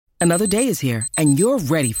Another day is here, and you're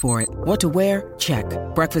ready for it. What to wear? Check.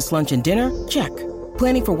 Breakfast, lunch, and dinner? Check.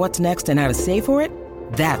 Planning for what's next and how to save for it?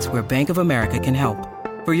 That's where Bank of America can help.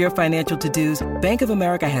 For your financial to-dos, Bank of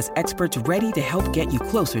America has experts ready to help get you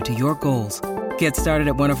closer to your goals. Get started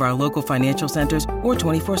at one of our local financial centers or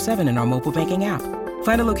 24/7 in our mobile banking app.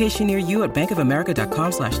 Find a location near you at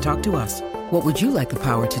bankofamerica.com/talktous. What would you like the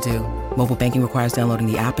power to do? Mobile banking requires downloading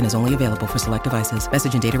the app and is only available for select devices.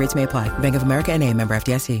 Message and data rates may apply. Bank of America N.A., member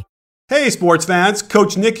FDIC. Hey sports fans,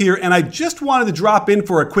 Coach Nick here, and I just wanted to drop in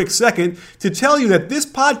for a quick second to tell you that this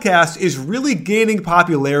podcast is really gaining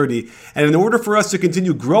popularity, and in order for us to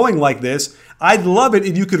continue growing like this, I'd love it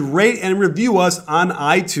if you could rate and review us on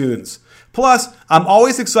iTunes. Plus, I'm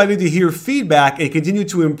always excited to hear feedback and continue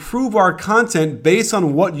to improve our content based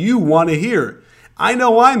on what you want to hear. I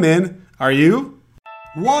know I'm in. Are you?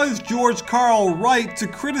 Was George Karl right to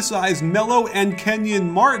criticize Melo and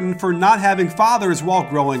Kenyon Martin for not having fathers while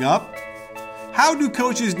growing up? How do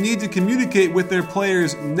coaches need to communicate with their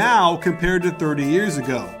players now compared to 30 years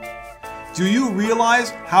ago? Do you realize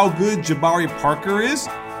how good Jabari Parker is?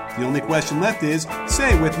 The only question left is,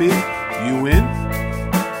 say it with me, you in?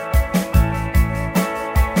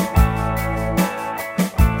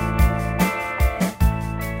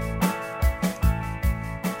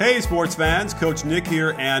 Hey sports fans, Coach Nick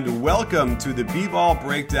here, and welcome to the B-Ball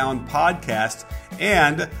Breakdown podcast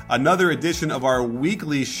and another edition of our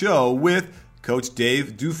weekly show with Coach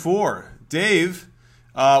Dave Dufour. Dave,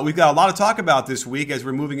 we've got a lot to talk about this week as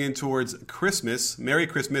we're moving in towards Christmas. Merry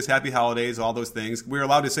Christmas, Happy Holidays, all those things. We're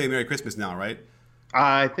allowed to say Merry Christmas now, right?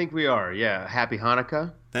 I think we are, yeah. Happy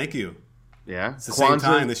Hanukkah. Thank you. Yeah. It's the same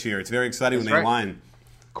time this year. It's very exciting when they align.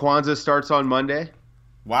 Kwanzaa starts on Monday.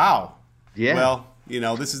 Wow. Yeah. Well, you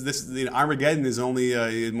know, Armageddon is only,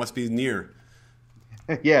 it must be near.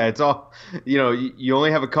 Yeah, it's all, you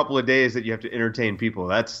only have a couple of days that you have to entertain people.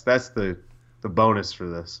 That's the bonus for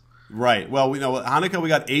this. Right. Well, Hanukkah, we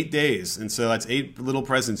got 8 days, and so that's 8 little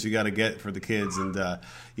presents you got to get for the kids, and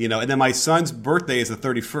and then my son's birthday is the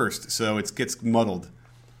 31st, so it gets muddled.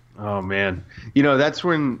 Oh man, that's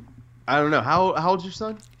when I don't know how old's your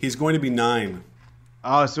son? He's going to be 9.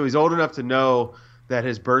 Oh, so he's old enough to know that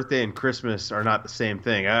his birthday and Christmas are not the same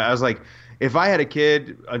thing. I was like, if I had a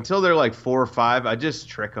kid until they're like 4 or 5, I'd just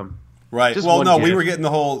trick them. Right. Well, no, we were getting the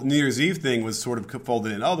whole New Year's Eve thing was sort of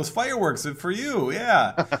folded in. Oh, those fireworks are for you.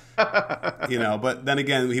 Yeah. But then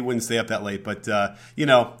again, he wouldn't stay up that late. But,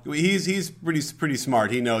 he's pretty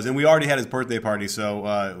smart. He knows. And we already had his birthday party,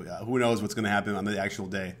 so who knows what's going to happen on the actual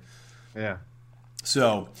day. Yeah.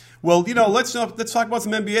 So, well, let's talk about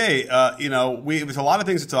some NBA. There's a lot of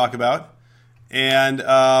things to talk about. And,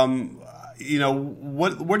 where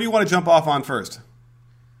do you want to jump off on first?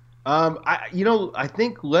 I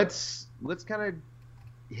think let's kind of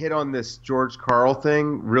hit on this George Karl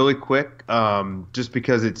thing really quick, just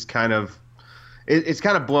because it's kind of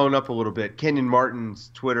blown up a little bit. Kenyon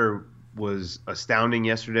Martin's Twitter was astounding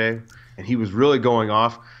yesterday, and he was really going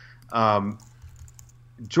off.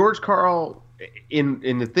 George Karl,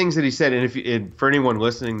 in the things that he said, and for anyone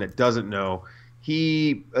listening that doesn't know,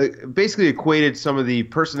 he basically equated some of the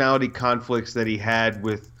personality conflicts that he had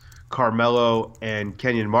with Carmelo and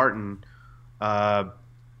Kenyon Martin,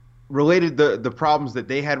 related the problems that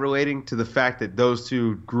they had relating to the fact that those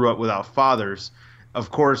two grew up without fathers. Of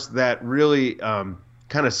course, that really kind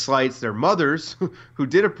of slights their mothers, who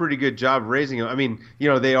did a pretty good job raising them. I mean,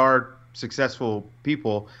 they are successful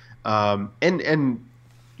people, and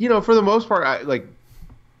for the most part,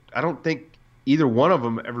 I don't think either one of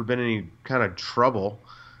them ever been in any kind of trouble.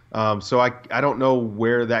 So I don't know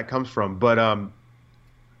where that comes from, but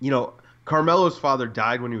Carmelo's father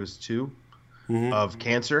died when he was 2 of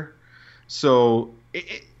cancer. So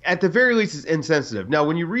at the very least, it's insensitive. Now,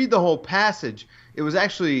 when you read the whole passage, it was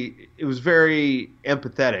very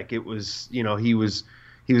empathetic. It was, he was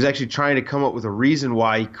actually trying to come up with a reason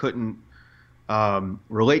why he couldn't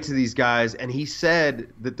relate to these guys. And he said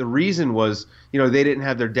that the reason was, they didn't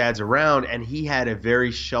have their dads around, and he had a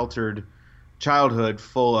very sheltered childhood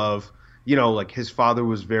full of, his father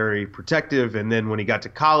was very protective. And then when he got to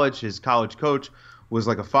college, his college coach was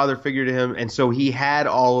like a father figure to him. And so he had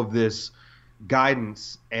all of this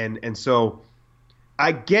guidance. And so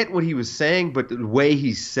I get what he was saying, but the way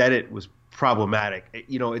he said it was problematic.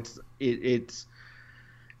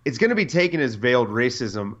 It's going to be taken as veiled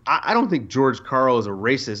racism. I don't think George Karl is a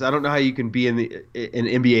racist. I don't know how you can be an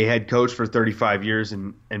NBA head coach for 35 years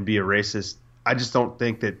and be a racist. I just don't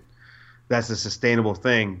think that that's a sustainable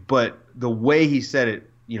thing. But the way he said it,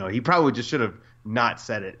 he probably just should have not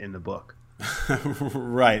said it in the book.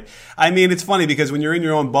 Right. I mean, it's funny because when you're in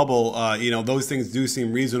your own bubble, those things do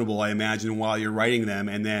seem reasonable, I imagine, while you're writing them.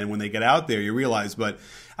 And then when they get out there, you realize. But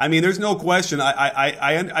I mean, there's no question.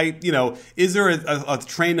 Is there a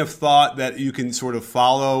train of thought that you can sort of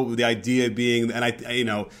follow? The idea being, and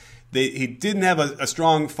he didn't have a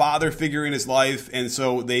strong father figure in his life, and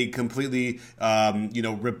so they completely,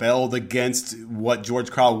 rebelled against what George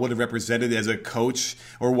Karl would have represented as a coach,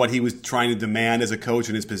 or what he was trying to demand as a coach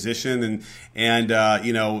in his position.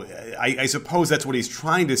 I suppose that's what he's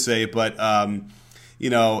trying to say, but.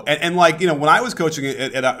 When I was coaching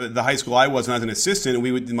at the high school I was when I was an assistant,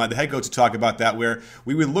 and the head coach would talk about that, where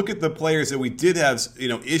we would look at the players that we did have,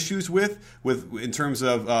 issues with in terms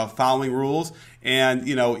of following rules. And,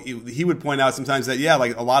 he would point out sometimes that,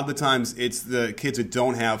 like a lot of the times it's the kids that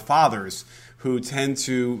don't have fathers who tend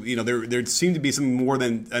to, there seemed to be something more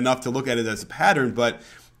than enough to look at it as a pattern, but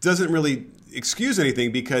doesn't really excuse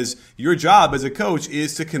anything, because your job as a coach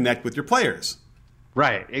is to connect with your players.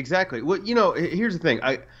 Right, exactly. Well, here's the thing.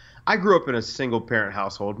 I grew up in a single-parent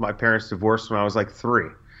household. My parents divorced when I was like 3.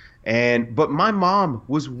 But my mom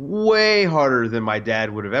was way harder than my dad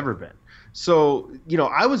would have ever been. So,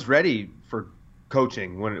 I was ready for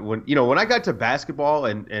coaching. When I got to basketball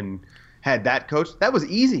and had that coach, that was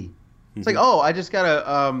easy. It's like, I just got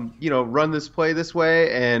to, run this play this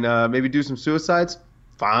way and maybe do some suicides.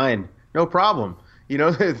 Fine. No problem.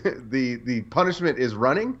 The punishment is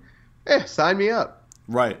running. Sign me up.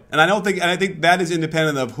 Right, and I think that is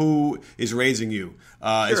independent of who is raising you, sure.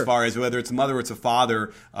 As far as whether it's a mother or it's a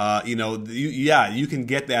father. You can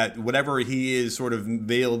get that, whatever he is sort of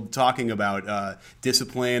veiled talking about,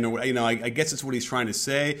 discipline, or I guess that's what he's trying to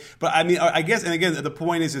say. But I mean, I guess, and again, the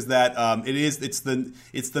point is that it's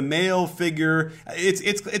the male figure.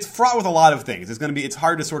 It's fraught with a lot of things. It's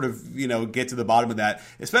hard to sort of get to the bottom of that.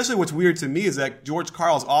 Especially what's weird to me is that George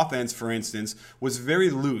Karl's offense, for instance, was very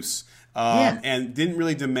loose. And didn't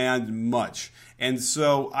really demand much. And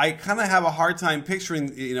so I kind of have a hard time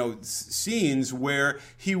picturing, scenes where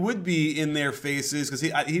he would be in their faces, because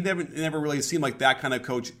he never really seemed like that kind of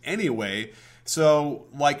coach anyway. So,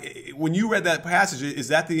 like, when you read that passage, is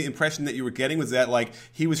that the impression that you were getting? Was that, like,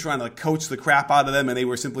 he was trying to coach the crap out of them and they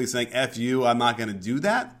were simply saying, F you, I'm not going to do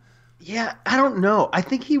that? Yeah, I don't know. I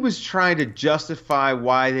think he was trying to justify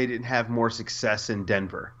why they didn't have more success in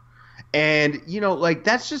Denver. And,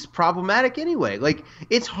 that's just problematic anyway. Like,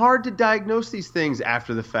 it's hard to diagnose these things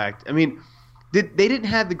after the fact. I mean, they didn't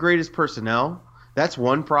have the greatest personnel. That's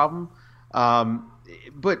one problem.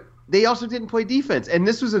 But they also didn't play defense. And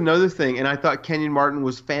this was another thing, and I thought Kenyon Martin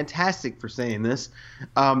was fantastic for saying this.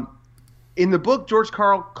 In the book, George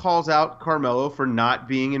Karl calls out Carmelo for not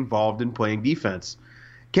being involved in playing defense.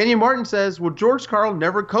 Kenyon Martin says, well, George Karl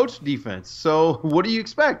never coached defense, so what do you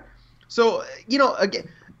expect? So, again,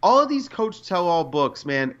 all of these coach tell-all books,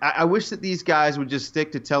 man, I wish that these guys would just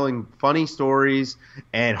stick to telling funny stories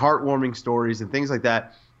and heartwarming stories and things like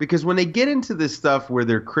that, because when they get into this stuff where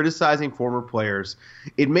they're criticizing former players,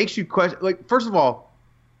 it makes you question. Like, first of all,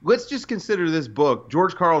 let's just consider this book,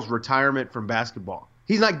 George Karl's retirement from basketball.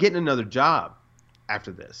 He's not getting another job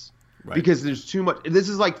after this, right? Because there's too much. This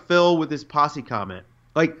is like Phil with his posse comment.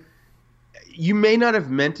 Like, you may not have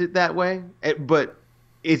meant it that way, but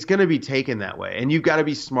it's going to be taken that way, and you've got to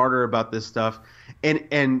be smarter about this stuff. And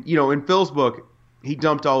in Phil's book, he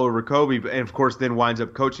dumped all over Kobe, and of course then winds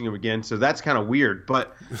up coaching him again. So that's kind of weird.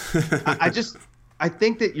 But I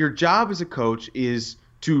think that your job as a coach is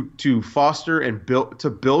to foster and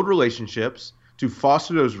build relationships, to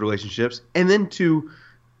foster those relationships, and then to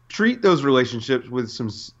treat those relationships with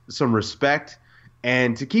some respect,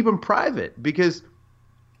 and to keep them private, because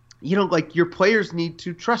your players need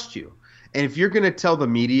to trust you. And if you're going to tell the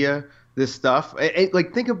media this stuff,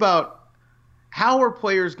 think about how are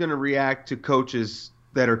players going to react to coaches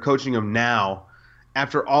that are coaching them now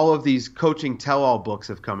after all of these coaching tell-all books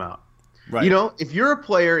have come out. Right. If you're a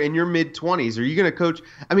player in your mid-20s, are you going to coach?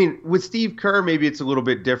 I mean, with Steve Kerr, maybe it's a little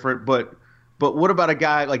bit different, but what about a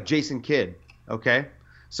guy like Jason Kidd? Okay,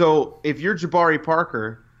 so if you're Jabari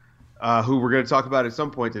Parker, who we're going to talk about at some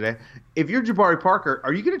point today. If you're Jabari Parker,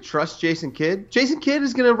 are you going to trust Jason Kidd? Jason Kidd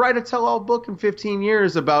is going to write a tell-all book in 15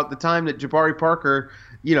 years about the time that Jabari Parker,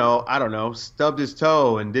 I don't know, stubbed his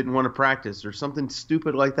toe and didn't want to practice or something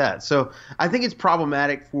stupid like that. So I think it's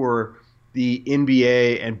problematic for the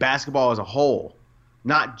NBA and basketball as a whole,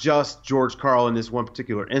 not just George Karl in this one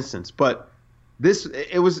particular instance, but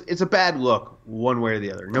it's a bad look one way or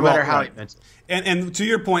the other, no matter how it meant it. And to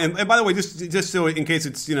your point, and by the way, just so in case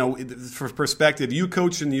it's, for perspective, you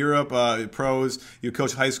coach in Europe, pros, you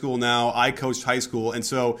coach high school now, I coached high school, and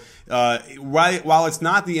so while it's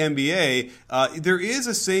not the NBA, there is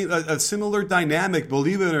a similar dynamic,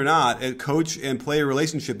 believe it or not, a coach and player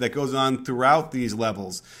relationship that goes on throughout these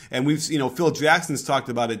levels. And we've, Phil Jackson's talked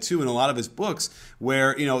about it too in a lot of his books,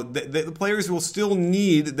 where the players will still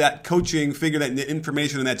need that coaching figure, that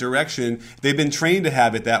information in that direction. They've been trained to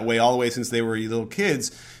have it that way all the way since they were little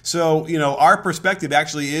kids. So, our perspective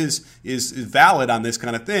actually is valid on this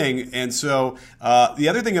kind of thing. And so the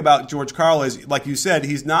other thing about George Karl is, like you said,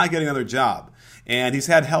 he's not getting another job. And he's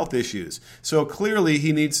had health issues. So clearly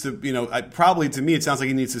he needs to, probably to me it sounds like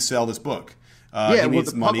he needs to sell this book. He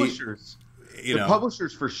needs money. The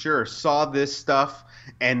publishers for sure saw this stuff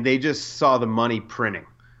and they just saw the money printing.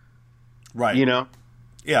 Right.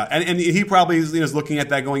 Yeah, and he probably is looking at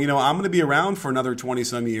that going, I'm going to be around for another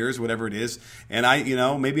 20-some years, whatever it is, and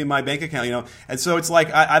maybe in my bank account, and so it's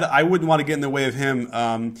like I wouldn't want to get in the way of him,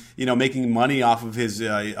 making money off of his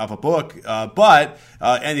of a book, but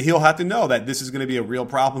he'll have to know that this is going to be a real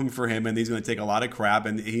problem for him, and he's going to take a lot of crap,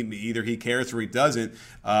 and either he cares or he doesn't.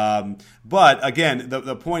 But again,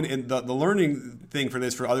 the point and the learning thing for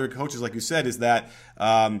this for other coaches, like you said, is that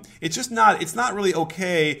it's not really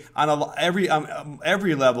okay on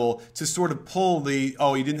every level to sort of pull the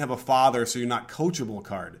you didn't have a father so you're not coachable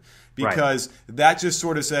card, because that just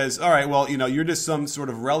sort of says, all right, well, you're just some sort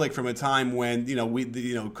of relic from a time when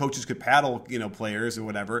coaches could paddle players or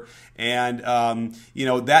whatever, and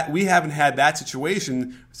that we haven't had that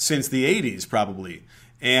situation since the 80s probably.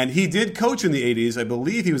 And he did coach in the 80s. I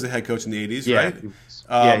believe he was a head coach in the 80s,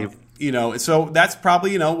 right? So that's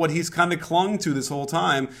probably, what he's kind of clung to this whole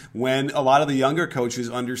time, when a lot of the younger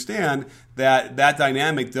coaches understand that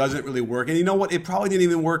dynamic doesn't really work. And you know what? It probably didn't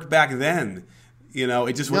even work back then.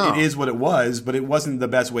 It just it is what it was, but it wasn't the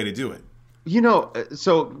best way to do it.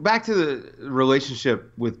 So back to the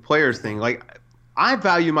relationship with players thing, like I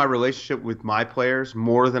value my relationship with my players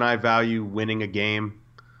more than I value winning a game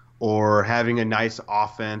or having a nice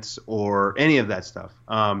offense or any of that stuff.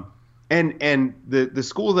 And the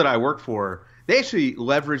school that I work for, they actually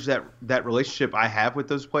leverage that relationship I have with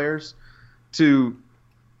those players to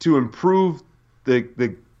improve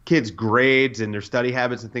the kids' grades and their study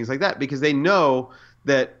habits and things like that, because they know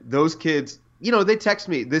that those kids, they text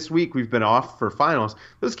me. This week we've been off for finals.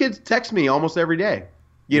 Those kids text me almost every day,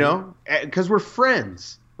 because we're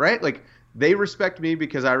friends, right? Like they respect me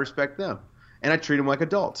because I respect them. And I treat them like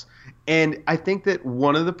adults. And I think that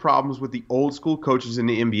one of the problems with the old school coaches in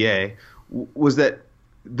the NBA was that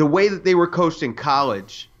the way that they were coached in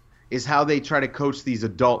college is how they try to coach these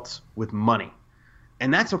adults with money.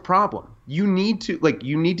 And that's a problem. You need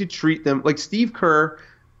to treat them like Steve Kerr,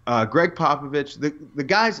 Greg Popovich, the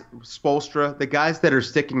guys, Spoelstra, the guys that are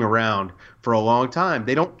sticking around for a long time.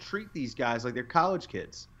 They don't treat these guys like they're college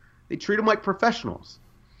kids. They treat them like professionals.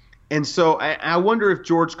 And so I wonder if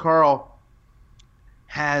George Karl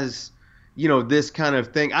has, this kind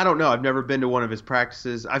of thing. I don't know. I've never been to one of his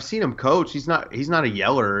practices. I've seen him coach. He's not a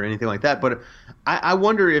yeller or anything like that. But I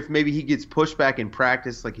wonder if maybe he gets pushed back in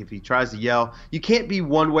practice. Like if he tries to yell, you can't be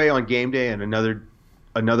one way on game day and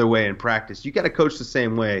another way in practice. You got to coach the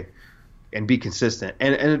same way and be consistent.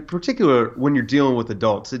 And in particular, when you're dealing with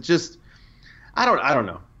adults, it just, I don't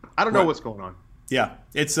know. I don't know what's going on. Yeah,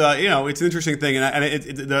 it's it's an interesting thing,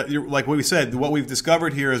 and like what we said, what we've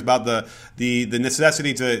discovered here is about the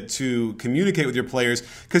necessity to communicate with your players,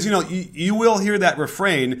 because you will hear that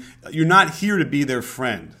refrain. You're not here to be their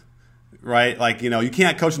friend, right? Like you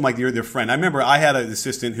can't coach them like you're their friend. I remember I had an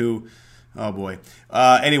assistant who. Oh boy.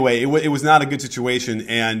 Anyway, it was not a good situation,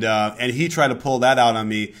 and he tried to pull that out on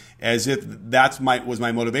me as if was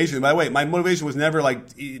my motivation. By the way, my motivation was never like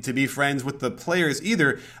to be friends with the players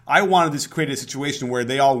either. I wanted to create a situation where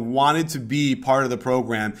they all wanted to be part of the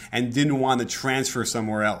program and didn't want to transfer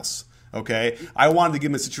somewhere else. Okay, I wanted to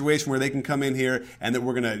give them a situation where they can come in here and that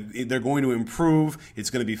they're going to improve. It's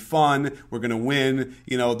going to be fun. We're going to win.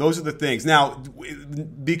 Those are the things. Now,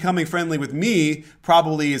 becoming friendly with me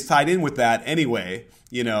probably is tied in with that anyway.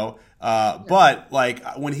 But like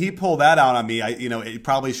when he pulled that out on me, it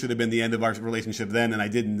probably should have been the end of our relationship then, and I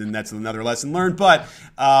didn't, and that's another lesson learned. But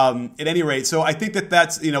at any rate, so I think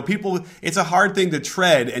that's people. It's a hard thing to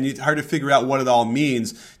tread, and it's hard to figure out what it all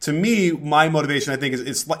means. To me, my motivation, I think,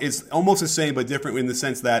 is it's almost the same but different in the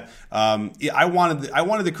sense that I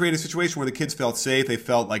wanted to create a situation where the kids felt safe. They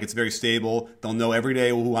felt like it's very stable. They'll know every day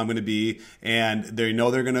who I'm going to be, and they know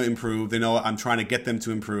they're going to improve. They know I'm trying to get them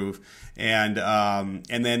to improve, and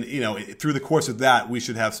then through the course of that, we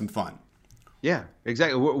should have some fun. Yeah,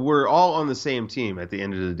 exactly. We're all on the same team at the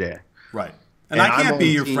end of the day. Right. And I can't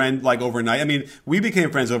be your friend like overnight. I mean, we became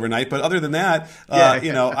friends overnight, but other than that,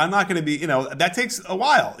 I'm not going to be, that takes a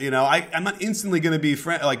while. I'm not instantly going to be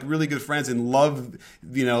really good friends and love,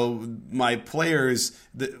 my players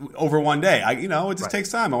over one day. It just takes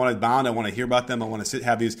time. I want to bond. I want to hear about them. I want to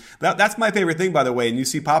have these. That's my favorite thing, by the way. And you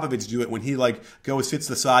see Popovich do it when he sits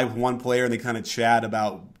aside with one player and they kind of chat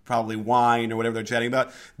about probably wine or whatever they're chatting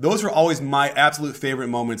about. Those are always my absolute favorite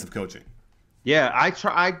moments of coaching. Yeah,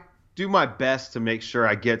 I do my best to make sure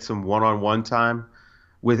I get some one-on-one time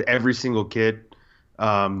with every single kid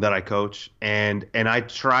that I coach, and I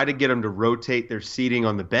try to get them to rotate their seating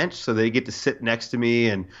on the bench so they get to sit next to me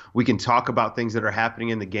and we can talk about things that are happening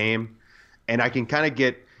in the game, and I can kind of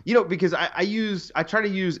get because I try to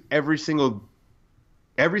use every single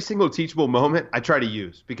teachable moment I try to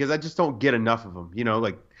use, because I just don't get enough of them.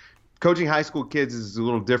 Like coaching high school kids is a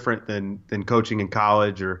little different than coaching in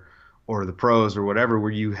college or the pros or whatever,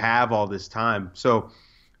 where you have all this time. So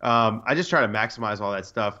I just try to maximize all that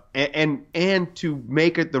stuff and to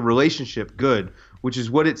make it the relationship good, which is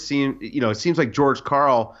what it seems. It seems like George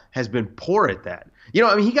Karl has been poor at that.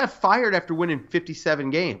 He got fired after winning 57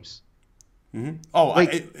 games. Mm-hmm. Oh,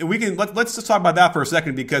 let's just talk about that for a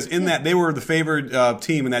second, because in that they were the favored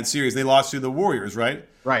team in that series. They lost to the Warriors, right?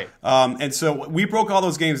 Right. And so we broke all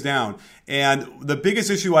those games down. And the biggest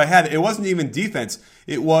issue I had, it wasn't even defense.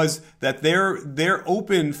 It was that their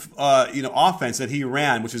open, offense that he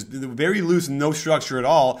ran, which is very loose and no structure at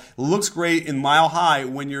all, looks great in Mile High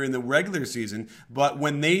when you're in the regular season. But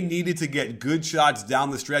when they needed to get good shots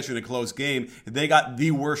down the stretch in a close game, they got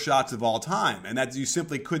the worst shots of all time. And that you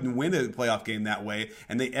simply couldn't win a playoff game that way.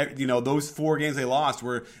 And those 4 games they lost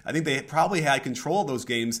were, I think they probably had control of those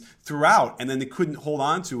games throughout, and then they couldn't hold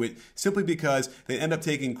on to it simply because they end up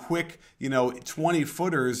taking quick,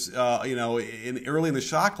 20-footers, early in the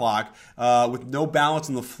shot clock with no balance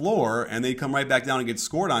on the floor, and they come right back down and get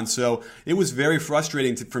scored on. So it was very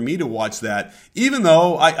frustrating for me to watch that, even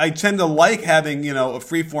though I tend to like having, a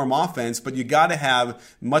free-form offense, but you got to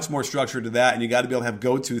have much more structure to that, and you got to be able to have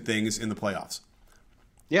go-to things in the playoffs.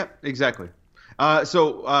 Yeah, exactly.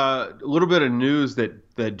 So a little bit of news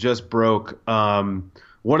that just broke.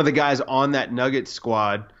 One of the guys on that Nuggets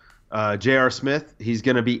squad, J.R. Smith, he's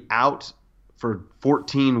going to be out for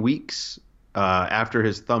 14 weeks after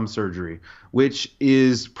his thumb surgery, which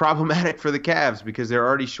is problematic for the Cavs because they're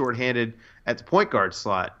already shorthanded at the point guard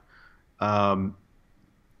slot. I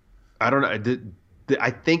don't know.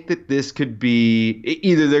 I think that this could be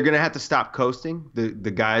either they're going to have to stop coasting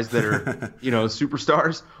the guys that are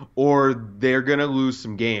superstars, or they're going to lose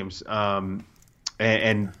some games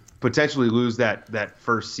and potentially lose that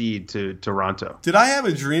first seed to Toronto. Did I have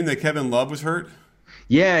a dream that Kevin Love was hurt?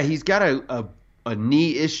 Yeah, he's got a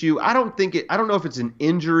knee issue. I don't know if it's an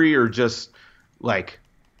injury or just like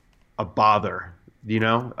a bother.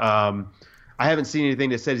 I haven't seen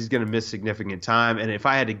anything that said he's going to miss significant time, and if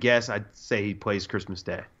I had to guess, I'd say he plays Christmas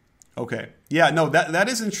Day. Okay. Yeah, no, that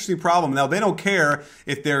is an interesting problem. Now, they don't care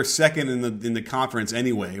if they're second in the conference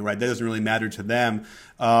anyway, right? That doesn't really matter to them.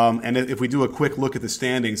 And if we do a quick look at the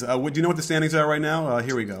standings, do you know what the standings are right now?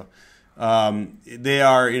 Here we go. They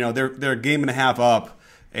are, they're a game and a half up,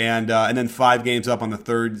 and then 5 games up on the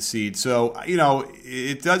 3rd seed. So,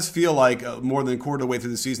 it does feel like more than a quarter of the way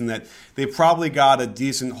through the season that they probably got a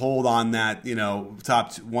decent hold on that,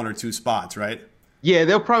 top 1 or 2 spots, right? Yeah,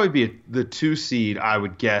 they'll probably be the 2 seed, I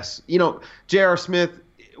would guess. J.R. Smith,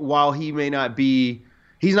 while he may not be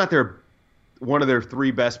 – he's not one of their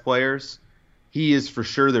 3 best players. He is for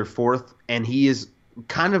sure their 4th, and he is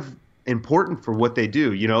kind of important for what they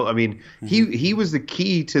do. He was the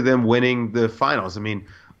key to them winning the finals.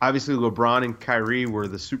 Obviously LeBron and Kyrie were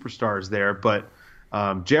the superstars there, but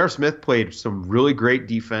J.R. Smith played some really great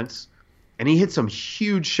defense, and he hit some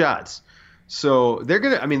huge shots. So they're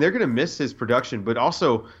gonna miss his production, but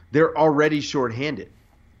also they're already shorthanded.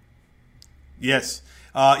 Yes.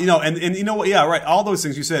 And you know what? Yeah, right. All those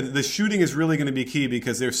things you said. The shooting is really going to be key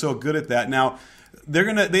because they're so good at that. Now, they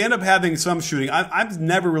end up having some shooting. I've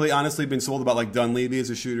never really honestly been sold about like Dunleavy as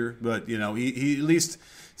a shooter, but he at least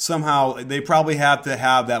somehow they probably have to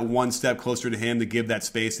have that one step closer to him to give that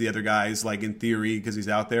space to the other guys, like in theory, because he's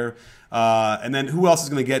out there. And then who else is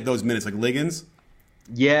going to get those minutes? Like Liggins?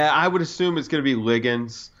 Yeah, I would assume it's going to be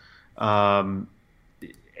Liggins. And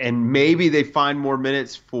maybe they find more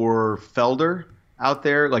minutes for Felder out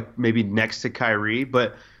there, like maybe next to Kyrie.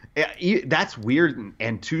 But that's weird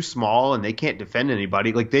and too small, and they can't defend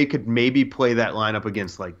anybody. Like they could maybe play that lineup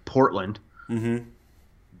against like Portland. Mm-hmm.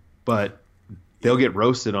 But they'll get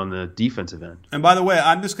roasted on the defensive end. And by the way,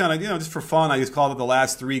 I'm just kind of, just for fun, I just called it the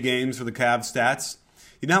last 3 games for the Cavs stats.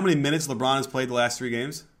 You know how many minutes LeBron has played the last 3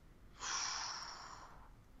 games?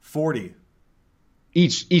 40.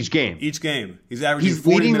 Each game. Each game. He's averaging He's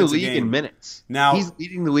 40 leading the minutes a league game. in minutes. Now, he's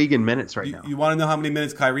leading the league in minutes right now. You want to know how many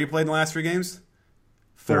minutes Kyrie played in the last 3 games?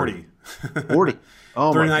 40. 40.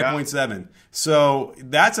 Oh, my God. 39.7. So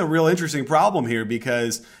that's a real interesting problem here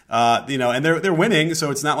because, and they're winning,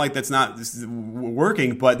 so it's not like that's not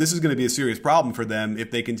working, but this is going to be a serious problem for them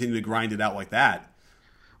if they continue to grind it out like that.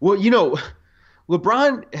 Well,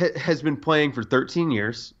 LeBron has been playing for 13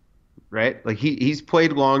 years, right? Like he's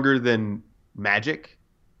played longer than Magic.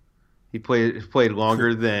 He played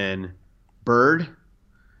longer than Bird.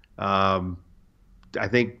 I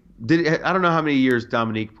think I don't know how many years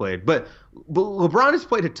Dominique played, but LeBron has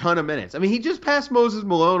played a ton of minutes. I mean, he just passed Moses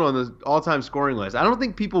Malone on the all-time scoring list. I don't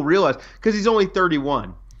think people realize because he's only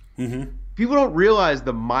 31. Mm-hmm. People don't realize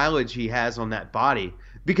the mileage he has on that body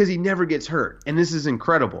because he never gets hurt, and this is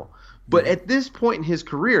incredible. But at this point in his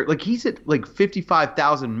career, like he's at like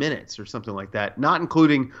 55,000 minutes or something like that, not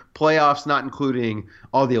including playoffs, not including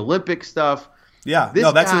all the Olympic stuff. Yeah,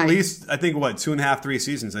 that's at least, I think, 2.5, 3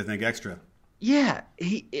 seasons, I think, extra. Yeah,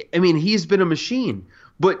 he's been a machine.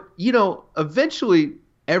 But, eventually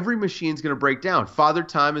every machine's going to break down. Father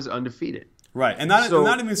Time is undefeated. Right, and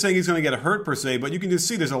not even saying he's going to get hurt per se, but you can just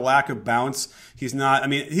see there's a lack of bounce. He's not. I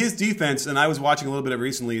mean, his defense, and I was watching a little bit of it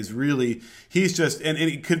recently, is really he's just and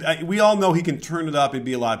he could. We all know he can turn it up and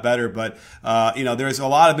be a lot better, but there's a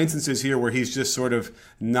lot of instances here where he's just sort of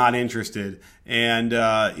not interested. And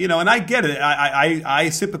and I get it. I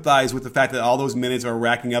sympathize with the fact that all those minutes are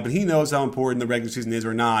racking up, and he knows how important the regular season is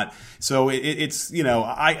or not. So it's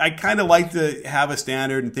I kind of like to have a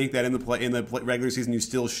standard and think that in the regular season you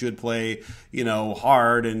still should play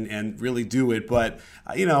hard and really do it. But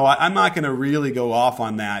I'm not going to really go off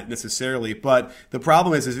on that necessarily. But the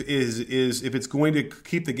problem is if it's going to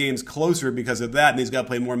keep the games closer because of that, and he's got to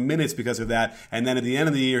play more minutes because of that, and then at the end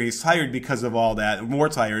of the year he's tired because of all that, more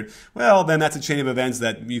tired. Well, then that's a chain of events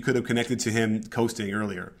that you could have connected to him coasting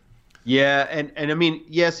earlier. Yeah, and I mean,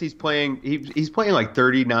 yes, he's playing like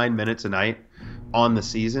 39 minutes a night on the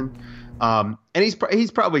season. And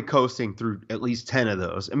he's probably coasting through at least 10 of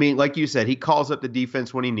those. I mean, like you said, he calls up the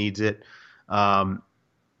defense when he needs it.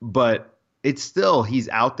 But it's still, he's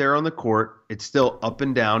out there on the court. It's still up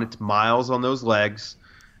and down. It's miles on those legs.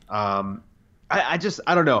 I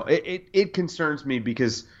don't know. It concerns me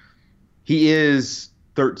because he is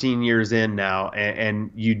 13 years in now,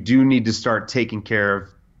 and you do need to start taking care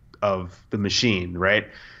of the machine, right?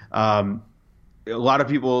 A lot of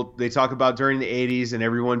people, they talk about during the 80s and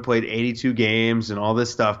everyone played 82 games and all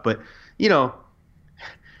this stuff, but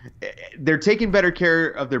they're taking better care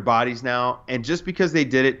of their bodies now, and just because they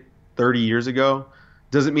did it 30 years ago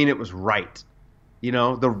doesn't mean it was right.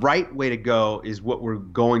 The right way to go is what we're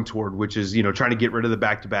going toward, which is trying to get rid of the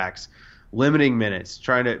back-to-backs, limiting minutes,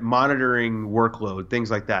 monitoring workload, things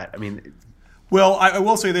like that. I mean, well, I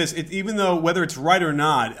will say this: even though whether it's right or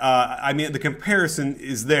not, the comparison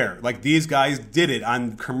is there. Like these guys did it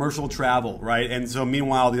on commercial travel, right? And so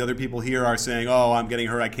meanwhile, the other people here are saying, "Oh, I'm getting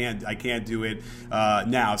hurt. I can't do it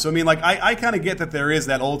now." So I kind of get that there is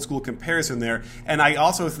that old school comparison there, and I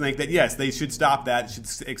also think that yes, they should stop that. Should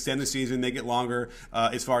extend the season, make it longer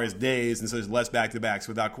as far as days, and so there's less back-to-backs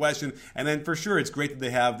without question. And then for sure, it's great that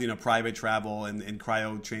they have private travel and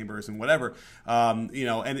cryo chambers and whatever. And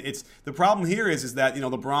it's the problem here is that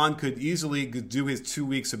LeBron could easily do his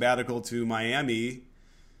 2-week sabbatical to Miami,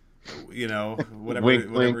 whatever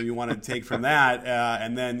whatever you want to take from that,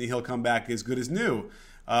 and then he'll come back as good as new.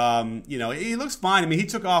 He looks fine. I mean, he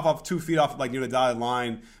took off 2 feet off near the dotted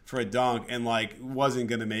line for a dunk and wasn't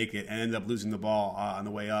going to make it and ended up losing the ball on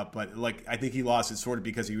the way up. But I think he lost it sort of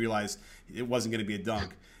because he realized it wasn't going to be a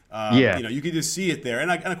dunk. You could just see it there,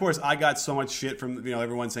 and of course I got so much shit from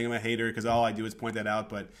everyone saying I'm a hater because all I do is point that out.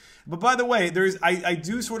 But by the way, I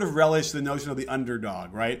do sort of relish the notion of the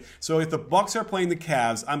underdog, right? So if the Bucks are playing the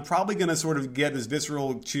Cavs, I'm probably going to sort of get this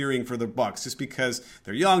visceral cheering for the Bucks just because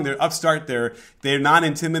they're young, they're upstart, they're not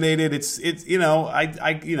intimidated. It's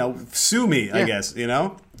sue me, I guess.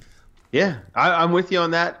 Yeah, I'm with you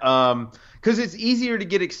on that. Because it's easier to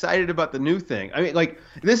get excited about the new thing. I mean,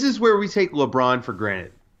 this is where we take LeBron for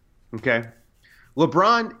granted. Okay,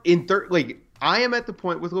 LeBron I am at the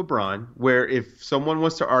point with LeBron where if someone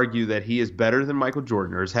wants to argue that he is better than Michael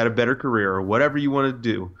Jordan or has had a better career or whatever you want to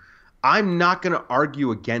do, I'm not going to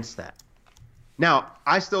argue against that. Now,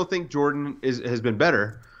 I still think Jordan has been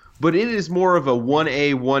better, but it is more of a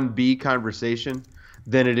 1A, 1B conversation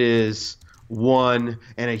than it is one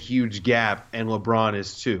and a huge gap and LeBron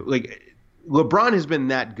is 2. LeBron has been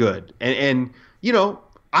that good. And you know,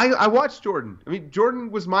 I watched Jordan. I mean,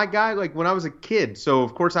 Jordan was my guy like when I was a kid. So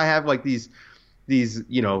of course I have like these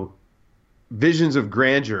you know, visions of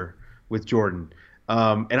grandeur with Jordan.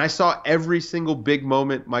 And I saw every single big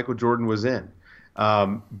moment Michael Jordan was in.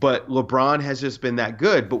 But LeBron has just been that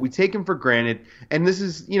good, but we take him for granted. And this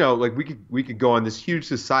is, you know, like we could go on this huge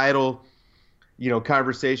societal, you know,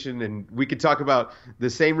 conversation, and we could talk about the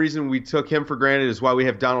same reason we took him for granted is why we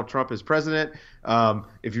have Donald Trump as president.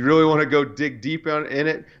 If you really want to go dig deep in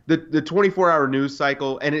it, the 24-hour news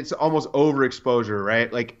cycle, and it's almost overexposure,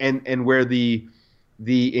 right? Like, and where the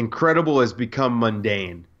incredible has become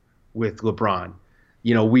mundane with LeBron.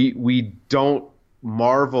 You know, we don't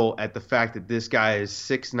marvel at the fact that this guy is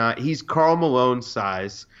 6'9". He's Karl Malone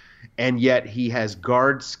size, and yet he has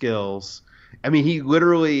guard skills. I mean, he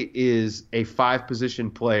literally is a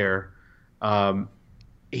 5-position player.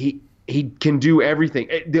 He can do everything.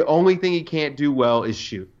 The only thing he can't do well is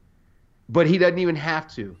shoot. But he doesn't even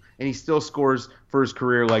have to, and he still scores for his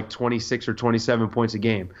career like 26 or 27 points a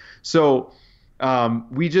game. So I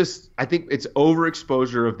think it's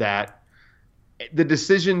overexposure of that. The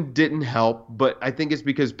decision didn't help, but I think it's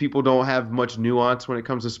because people don't have much nuance when it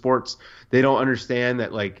comes to sports. They don't understand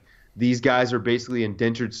that, like, these guys are basically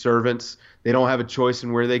indentured servants. They don't have a choice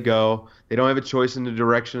in where they go. They don't have a choice in the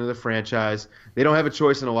direction of the franchise. They don't have a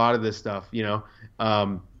choice in a lot of this stuff, you know.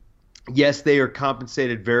 Yes, they are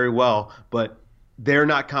compensated very well, but they're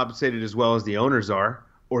not compensated as well as the owners are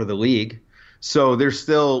or the league. So they're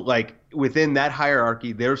still, like, within that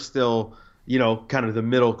hierarchy, they're still, you know, kind of the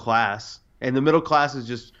middle class. And the middle class is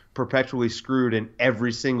just perpetually screwed in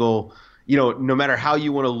every single, you know, no matter how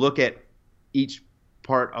you want to look at each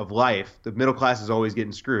part of life, the middle class is always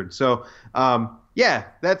getting screwed. So, yeah,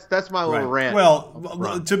 that's my little rant.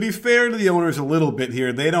 Well, to be fair to the owners a little bit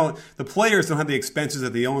here, the players don't have the expenses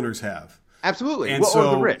that the owners have. Absolutely. And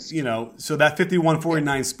or the risk. You know, so that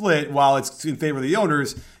 51-49 split, while it's in favor of the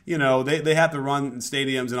owners, you know, they have to run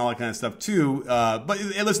stadiums and all that kind of stuff too. But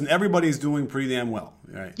listen, everybody's doing pretty damn well.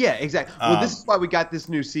 Right? Yeah, exactly. Well, this is why we got this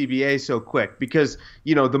new CBA so quick, because,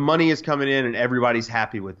 you know, the money is coming in and everybody's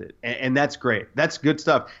happy with it. And that's great. That's good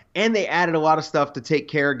stuff. And they added a lot of stuff to take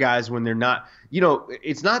care of guys when they're not, you know,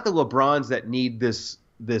 it's not the LeBrons that need this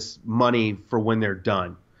money for when they're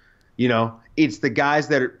done. You know, it's the guys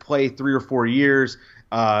that play 3 or 4 years,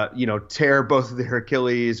 you know, tear both of their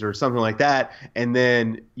Achilles or something like that. And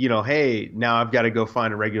then, you know, hey, now I've got to go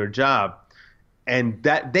find a regular job. And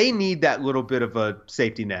that they need that little bit of a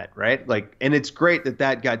safety net, right? Like, and it's great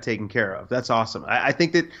that got taken care of. That's awesome. I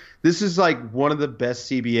think that this is like one of the best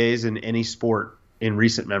CBAs in any sport in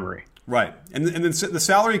recent memory. Right. And then the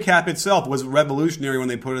salary cap itself was revolutionary when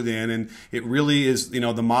they put it in, and it really is, you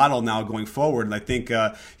know, the model now going forward. And I think,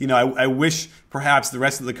 you know, I wish perhaps the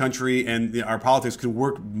rest of the country and our politics could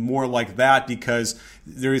work more like that, because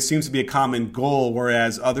there seems to be a common goal,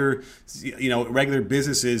 whereas other, you know, regular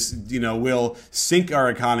businesses, you know, will sink our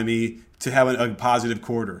economy to have a positive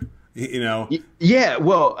quarter, you know. Yeah,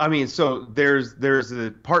 well, I mean, so there's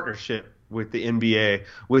a partnership with the NBA,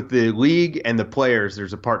 with the league and the players,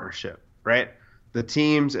 there's a partnership, right? The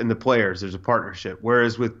teams and the players, there's a partnership.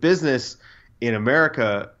 Whereas with business in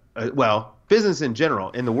America, business in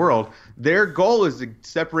general in the world, their goal is to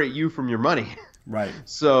separate you from your money. Right.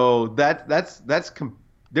 So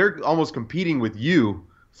they're almost competing with you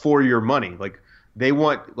for your money. Like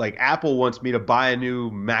like Apple wants me to buy a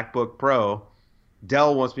new MacBook Pro,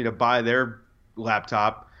 Dell wants me to buy their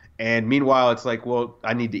laptop. And meanwhile, it's like, well,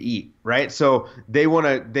 I need to eat, right? So they want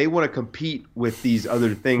to compete with these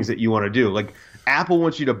other things that you want to do. Like Apple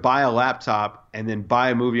wants you to buy a laptop and then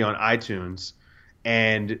buy a movie on iTunes,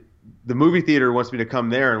 and the movie theater wants me to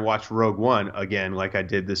come there and watch Rogue One again, like I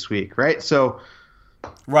did this week, right? So.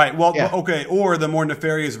 Right. Well, yeah. Okay. Or the more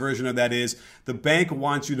nefarious version of that is the bank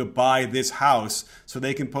wants you to buy this house so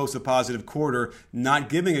they can post a positive quarter, not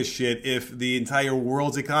giving a shit if the entire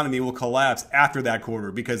world's economy will collapse after that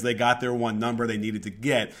quarter because they got their one number they needed to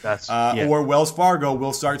get. Or Wells Fargo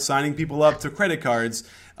will start signing people up to credit cards.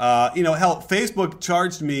 You know, hell, Facebook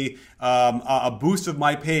charged me a boost of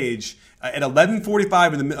my page at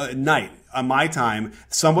 11:45 at night on my time.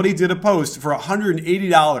 Somebody did a post for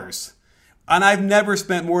 $180. And I've never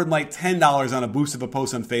spent more than like $10 on a boost of a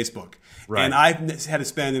post on Facebook. Right. And I've had to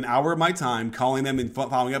spend an hour of my time calling them and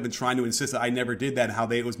following up and trying to insist that I never did that and how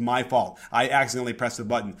it was my fault. I accidentally pressed the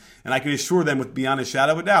button. And I can assure them with beyond a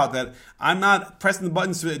shadow of a doubt that I'm not pressing the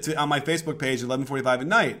buttons on my Facebook page at 11:45 at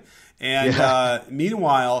night. And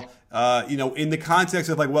meanwhile, you know, in the context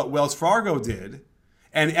of like what Wells Fargo did,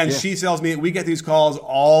 and she tells me we get these calls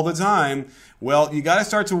all the time Well, you got to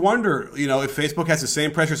start to wonder, if Facebook has the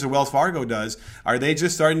same pressures that Wells Fargo does, are they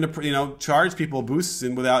just starting to, charge people boosts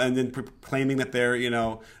and then claiming that they're,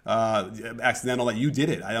 accidental, that you did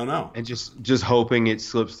it? I don't know. And just hoping it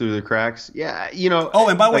slips through the cracks. Yeah, Oh,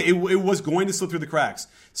 and by the way, it was going to slip through the cracks.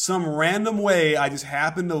 Some random way, I just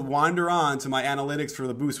happened to wander on to my analytics for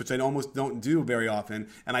the boost, which I almost don't do very often,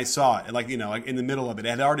 and I saw it, like in the middle of it. It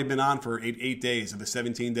had already been on for eight days of a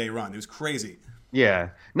 17-day run. It was crazy. Yeah,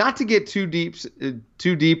 not to get too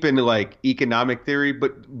deep into like economic theory,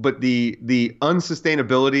 but the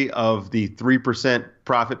unsustainability of the 3%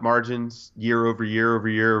 profit margins year over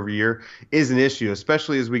year is an issue,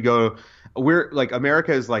 especially as we go. We're like,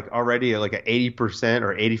 America is like already like an 80%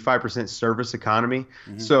 or 85% service economy,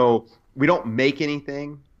 so we don't make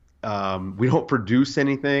anything. We don't produce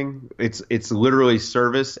anything. It's literally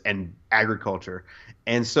service and agriculture.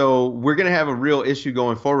 And so we're going to have a real issue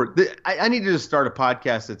going forward. I need to just start a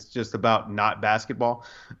podcast that's just about not basketball,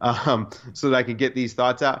 so that I can get these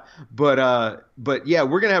thoughts out. But yeah,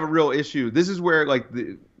 we're going to have a real issue. This is where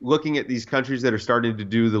looking at these countries that are starting to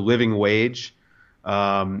do the living wage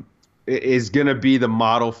is going to be the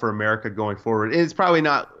model for America going forward. And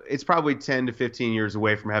it's probably 10 to 15 years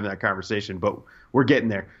away from having that conversation, but we're getting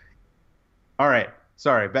there. All right.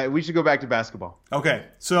 Sorry, we should go back to basketball. Okay,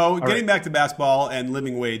 so getting back to basketball and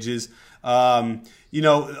living wages, an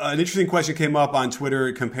interesting question came up on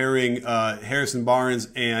Twitter comparing Harrison Barnes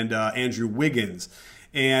and Andrew Wiggins.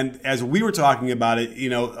 And as we were talking about it,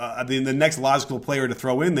 the next logical player to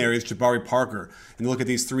throw in there is Jabari Parker. And look at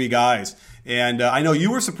these three guys. And I know you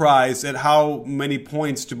were surprised at how many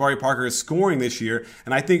points Jabari Parker is scoring this year.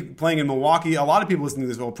 And I think playing in Milwaukee, a lot of people listening to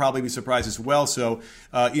this will probably be surprised as well. So,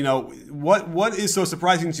 what is so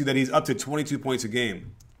surprising to you that he's up to 22 points a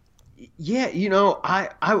game? Yeah, he's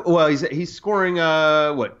scoring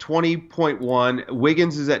 20.1.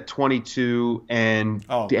 Wiggins is at 22, and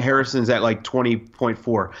Harrison's at like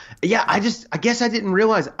 20.4. Yeah, I guess I didn't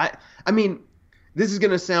realize. I mean, this is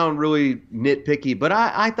going to sound really nitpicky, but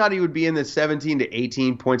I thought he would be in the 17 to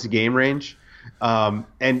 18 points a game range. And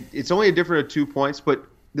it's only a difference of 2 points, but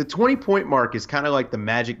the 20-point mark is kind of like the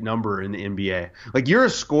magic number in the NBA. Like, you're a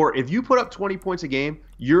scorer. If you put up 20 points a game,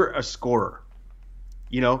 you're a scorer.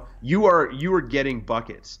 You are getting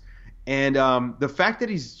buckets. And the fact that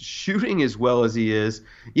he's shooting as well as he is,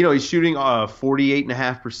 he's shooting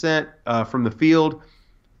 48.5% from the field,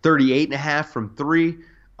 38.5% from three.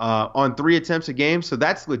 On 3 attempts a game, so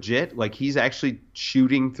that's legit. Like, he's actually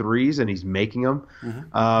shooting threes and he's making them.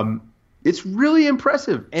 It's really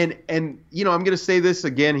impressive. And I'm going to say this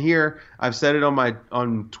again here. I've said it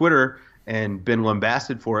on Twitter and been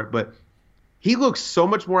lambasted for it, but he looks so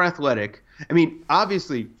much more athletic. I mean,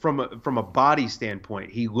 obviously from a body standpoint,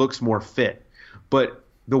 he looks more fit, but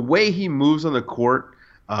the way he moves on the court,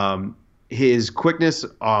 his quickness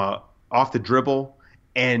off the dribble,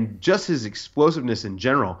 and just his explosiveness in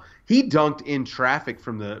general. He dunked in traffic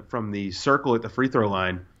from the circle at the free throw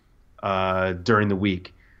line during the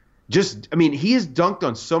week. He has dunked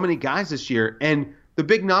on so many guys this year. And the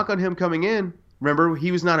big knock on him coming in, remember,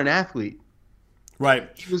 he was not an athlete. Right.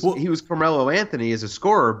 He was Carmelo Anthony as a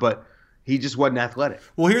scorer, but he just wasn't athletic.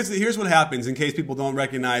 Well, here's what happens in case people don't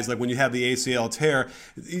recognize, like when you have the ACL tear,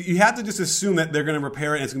 you have to just assume that they're going to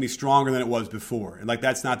repair it and it's going to be stronger than it was before. And like,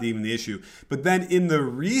 that's not even the issue. But then in the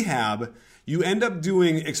rehab, you end up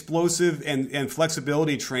doing explosive and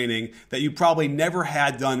flexibility training that you probably never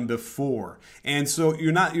had done before. And so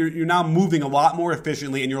you're now moving a lot more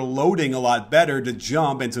efficiently and you're loading a lot better to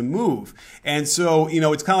jump and to move. And so,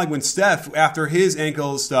 it's kind of like when Steph, after his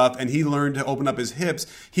ankle stuff and he learned to open up his hips,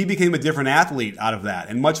 he became a different athlete out of that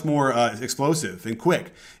and much more explosive and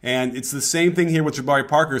quick. And it's the same thing here with Jabari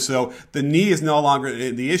Parker. So the knee is no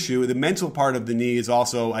longer the issue. The mental part of the knee is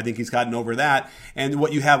also, I think he's gotten over that. And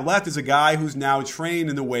what you have left is a guy who's now trained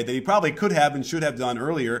in the way that he probably could have and should have done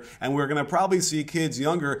earlier. And we're going to probably see kids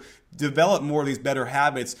younger develop more of these better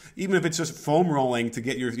habits, even if it's just foam rolling to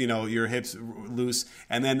get your hips loose,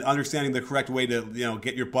 and then understanding the correct way to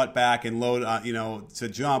get your butt back and load to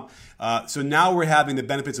jump. So now we're having the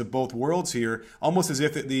benefits of both worlds here, almost as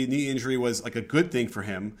if the knee injury was like a good thing for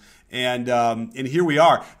him. And here we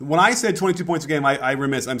are. When I said 22 points a game,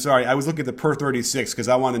 I'm sorry. I was looking at the per 36 because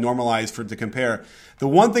I wanted to normalize to compare. The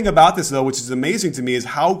one thing about this, though, which is amazing to me, is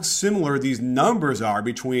how similar these numbers are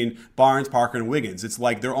between Barnes, Parker, and Wiggins. It's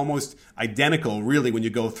like they're almost identical, really, when you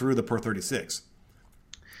go through the per 36.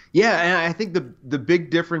 Yeah, and I think the big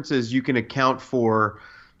difference is you can account for,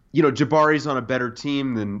 Jabari's on a better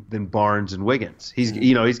team than Barnes and Wiggins. He's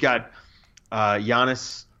got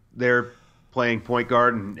Giannis there playing point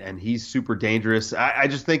guard, and he's super dangerous. I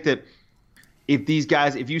just think that,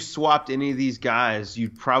 if you swapped any of these guys,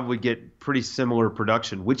 you'd probably get pretty similar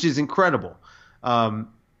production, which is incredible.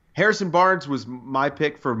 Harrison Barnes was my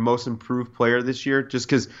pick for most improved player this year, just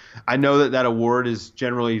because I know that award is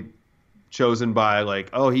generally chosen by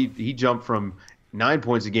he jumped from 9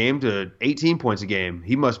 points a game to 18 points a game.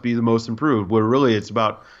 He must be the most improved, where really it's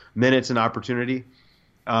about minutes and opportunity.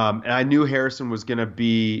 And I knew Harrison was going to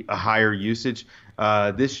be a higher usage.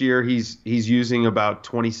 This year, he's using about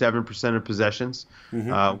 27% of possessions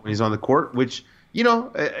when he's on the court, which,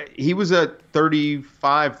 he was at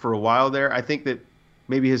 35 for a while there. I think that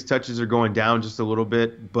maybe his touches are going down just a little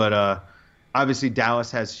bit, but obviously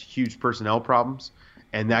Dallas has huge personnel problems,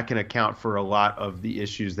 and that can account for a lot of the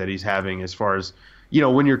issues that he's having as far as,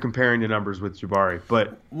 when you're comparing the numbers with Jabari.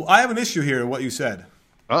 But I have an issue here in what you said.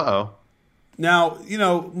 Uh-oh. Now,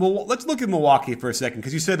 let's look at Milwaukee for a second,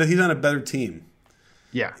 because you said that he's on a better team.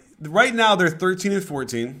 Yeah. Right now, they're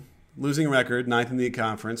 13-14, losing record, 9th in the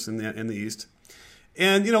conference in the East.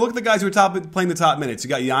 And, look at the guys who are playing the top minutes. You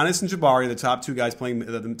got Giannis and Jabari, the top two guys playing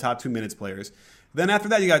the top 2 minutes players. Then after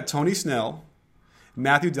that, you got Tony Snell,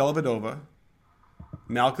 Matthew Dellavedova,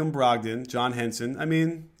 Malcolm Brogdon, John Henson. I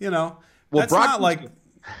mean, that's not like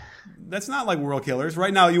world killers.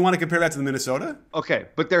 Right now, you want to compare that to the Minnesota? Okay,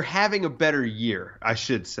 but they're having a better year, I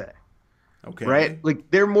should say. Okay.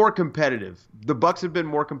 Right? They're more competitive. The Bucks have been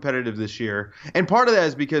more competitive this year. And part of that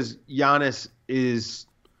is because Giannis is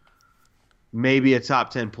maybe a top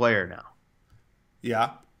 10 player now. Yeah.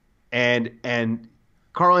 And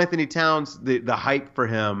Karl Anthony Towns, the hype for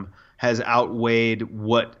him has outweighed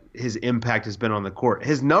what his impact has been on the court.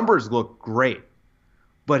 His numbers look great,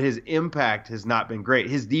 but his impact has not been great.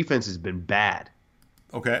 His defense has been bad.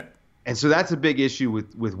 Okay. And so that's a big issue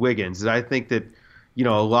with Wiggins. And I think that, a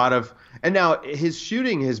lot of – and now his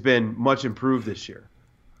shooting has been much improved this year.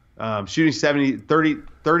 Shooting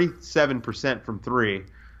 37% from three.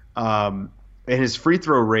 And his free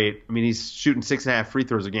throw rate, he's shooting 6.5 free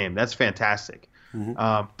throws a game. That's fantastic.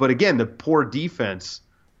 Mm-hmm. But again, the poor defense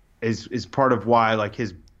is part of why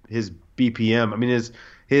his BPM.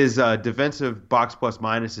 His defensive box plus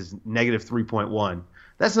minus is negative 3.1.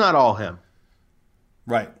 That's not all him.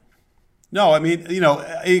 Right. No,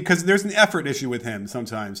 because there's an effort issue with him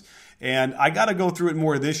sometimes. And I got to go through it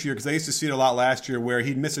more this year because I used to see it a lot last year where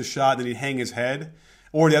he'd miss a shot and then he'd hang his head.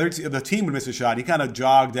 Or the team would miss a shot. He kind of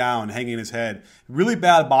jogged down, hanging his head. Really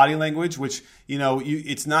bad body language, which,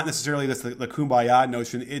 it's not necessarily the kumbaya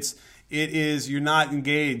notion. It is you're not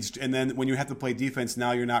engaged, and then when you have to play defense,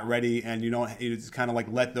 now you're not ready, and you just kind of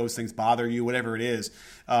let those things bother you, whatever it is.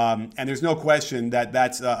 And there's no question that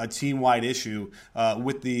that's a team-wide issue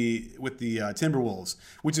with the Timberwolves,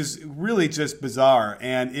 which is really just bizarre.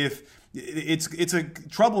 And it's a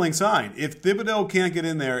troubling sign. If Thibodeau can't get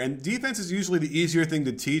in there, and defense is usually the easier thing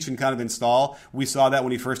to teach and kind of install. We saw that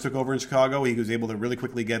when he first took over in Chicago. He was able to really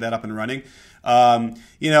quickly get that up and running.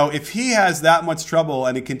 If he has that much trouble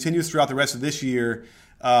and it continues throughout the rest of this year,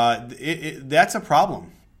 that's a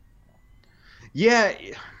problem. Yeah.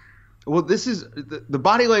 Well, this is the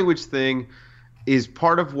body language thing is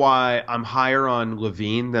part of why I'm higher on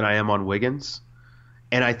LaVine than I am on Wiggins.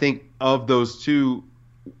 And I think of those two,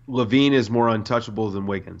 LaVine is more untouchable than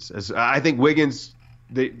Wiggins. I think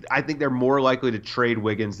they're more likely to trade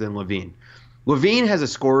Wiggins than LaVine. LaVine has a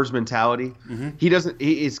scorer's mentality. Mm-hmm.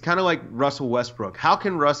 It's kind of like Russell Westbrook. How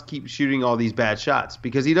can Russ keep shooting all these bad shots?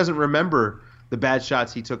 Because he doesn't remember the bad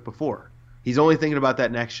shots he took before. He's only thinking about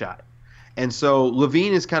that next shot. And so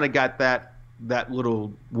LaVine has kind of got that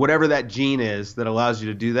little, whatever that gene is that allows you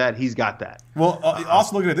to do that, he's got that. Well,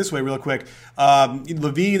 also look at it this way real quick.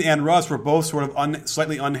 LaVine and Russ were both sort of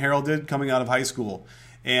slightly unheralded coming out of high school.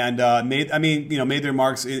 And made their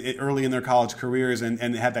marks early in their college careers and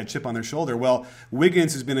had that chip on their shoulder. Well,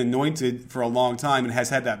 Wiggins has been anointed for a long time and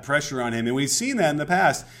has had that pressure on him. And we've seen that in the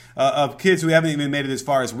past of kids who haven't even made it as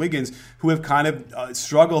far as Wiggins, who have kind of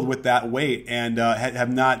struggled with that weight and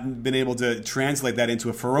have not been able to translate that into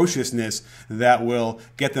a ferociousness that will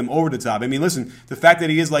get them over the top. Listen, the fact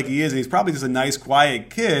that he is like he is, and he's probably just a nice,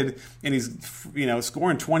 quiet kid, and he's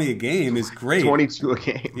scoring 20 a game is great. 22 a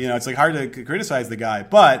game. It's hard to criticize the guy.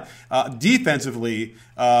 But defensively,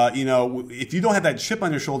 if you don't have that chip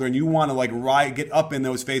on your shoulder and you want to get up in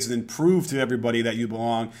those faces and prove to everybody that you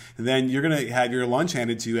belong, then you're going to have your lunch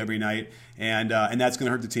handed to you every night, and that's going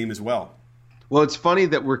to hurt the team as well. Well, it's funny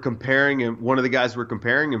that we're comparing him. One of the guys we're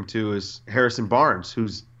comparing him to is Harrison Barnes,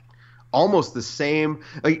 who's almost the same.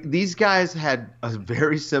 These guys had a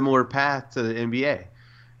very similar path to the NBA.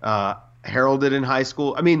 Heralded in high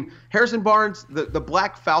school. Harrison Barnes, the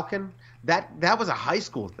Black Falcon. That was a high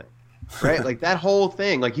school thing. right? Like that whole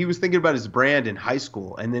thing. Like he was thinking about his brand in high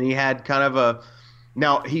school, and then he had kind of a.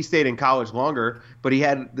 Now he stayed in college longer, but he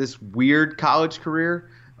had this weird college career.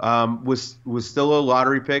 Was still a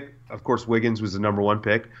lottery pick. Of course, Wiggins was the number one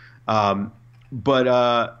pick,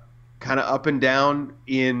 but kind of up and down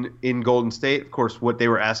in Golden State. Of course, what they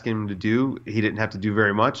were asking him to do, he didn't have to do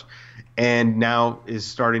very much, and now is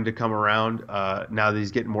starting to come around. Now that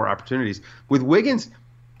he's getting more opportunities with Wiggins,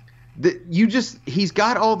 he's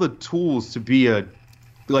got all the tools to be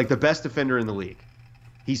the best defender in the league.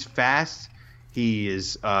 He's fast. He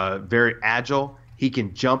is very agile. He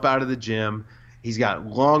can jump out of the gym. He's got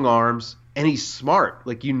long arms, and he's smart.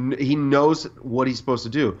 Like he knows what he's supposed to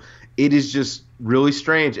do. It is just really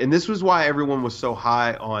strange, and this was why everyone was so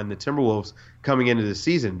high on the Timberwolves coming into the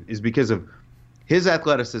season, is because of his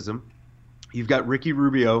athleticism. You've got Ricky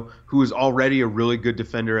Rubio, who is already a really good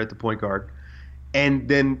defender at the point guard, and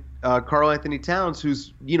then Karl Anthony Towns,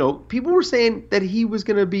 who's people were saying that he was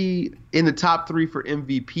going to be in the top 3 for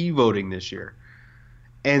MVP voting this year,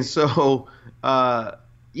 and so.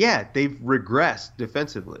 Yeah, they've regressed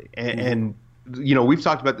defensively. And we've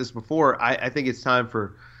talked about this before. I think it's time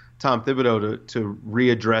for Tom Thibodeau to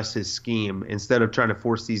readdress his scheme. Instead of trying to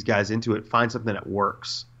force these guys into it, find something that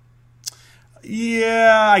works.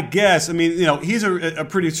 Yeah, I guess. I mean, he's a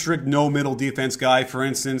pretty strict no-middle defense guy, for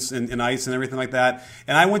instance, in ice and everything like that.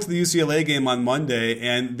 And I went to the UCLA game on Monday,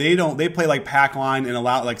 and they play like pack line and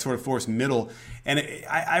allow sort of force middle. And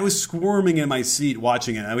I was squirming in my seat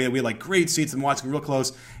watching it. I mean, we had like great seats and watching real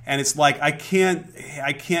close. And it's like I can't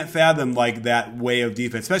fathom like that way of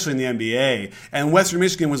defense, especially in the NBA. And Western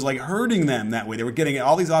Michigan was like hurting them that way. They were getting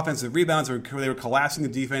all these offensive rebounds. They were collapsing the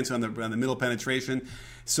defense on the middle penetration.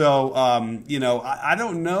 So, I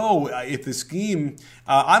don't know if the scheme.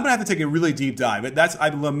 I'm gonna have to take a really deep dive. I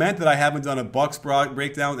lament that I haven't done a Bucks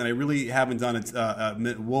breakdown, and I really haven't done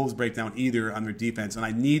a Wolves breakdown either on their defense, and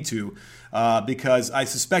I need to because I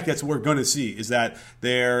suspect that's what we're going to see is that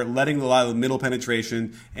they're letting a lot of the middle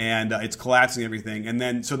penetration and it's collapsing everything. And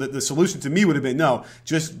then so the solution to me would have been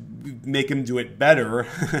just make him do it better,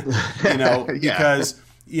 because.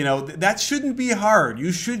 That shouldn't be hard.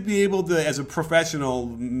 You should be able to, as a professional,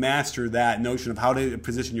 master that notion of how to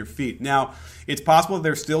position your feet. Now, it's possible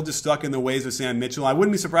they're still just stuck in the ways of Sam Mitchell. I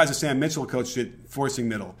wouldn't be surprised if Sam Mitchell coached it forcing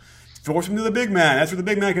middle. Force him to the big man. That's where the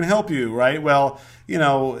big man can help you, right? Well,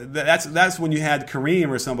 that's when you had Kareem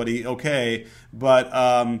or somebody, okay. But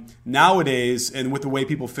nowadays, and with the way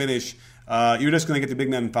people finish, you're just going to get the big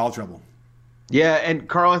man in foul trouble. Yeah, and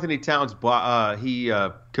Karl Anthony Towns, he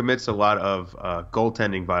commits a lot of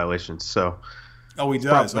goaltending violations. So, he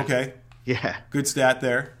does. Okay. Yeah. Good stat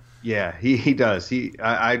there. Yeah, he does.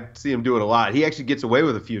 I see him do it a lot. He actually gets away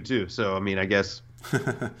with a few too. So, I mean, I guess.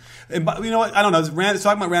 And, you know what? I don't know.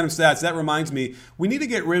 Talking about random stats, that reminds me, we need to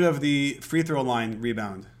get rid of the free throw line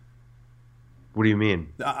rebound. What do you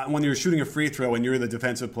mean? When you're shooting a free throw and you're the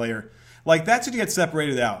defensive player. Like, that should get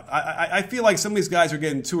separated out. I feel like some of these guys are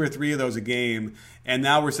getting 2 or 3 of those a game, and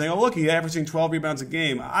now we're saying, look, he's averaging 12 rebounds a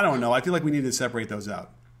game. I don't know. I feel like we need to separate those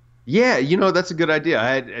out. Yeah, that's a good idea.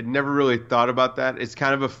 I had never really thought about that. It's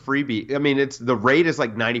kind of a freebie. I mean, the rate is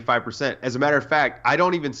like 95%. As a matter of fact, I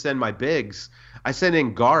don't even send my bigs. I send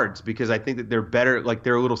in guards because I think that they're better, like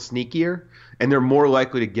they're a little sneakier, and they're more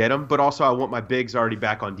likely to get them. But also, I want my bigs already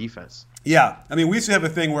back on defense. Yeah. I mean, we used to have a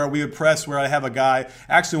thing where we would press where I have a guy.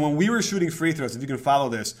 Actually, when we were shooting free throws, if you can follow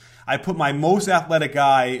this, I put my most athletic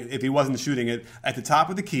guy, if he wasn't shooting it, at the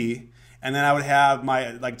top of the key. And then I would have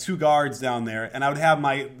my 2 guards down there, and I would have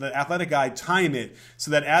the athletic guy time it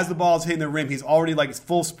so that as the ball is hitting the rim, he's already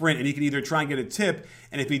full sprint, and he can either try and get a tip.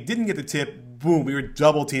 And if he didn't get the tip, boom, we were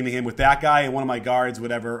double teaming him with that guy and one of my guards,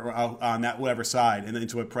 whatever, on that whatever side, and then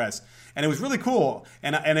into a press. And it was really cool,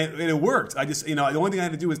 and it worked. I just, the only thing I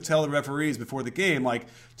had to do was tell the referees before the game,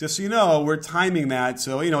 just so you know, we're timing that.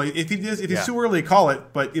 So, if he's too early, call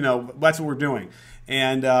it. But that's what we're doing.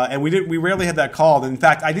 And we rarely had that called. In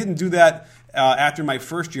fact, I didn't do that after my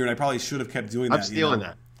first year, and I probably should have kept doing that. I'm stealing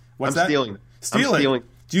that. What's I'm that? Stealing that. Stealing.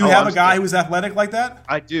 Do you have a guy who's athletic like that?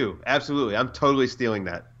 I do. Absolutely. I'm totally stealing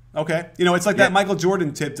that. Okay. It's like that Michael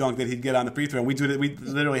Jordan tip dunk that he'd get on the free throw. And we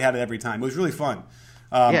literally had it every time. It was really fun.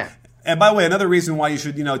 Yeah. And by the way, another reason why you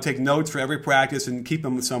should, take notes for every practice and keep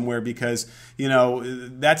them somewhere because,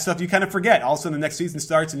 that stuff you kind of forget. All of a sudden the next season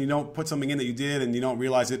starts and you don't put something in that you did and you don't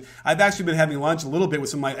realize it. I've actually been having lunch a little bit with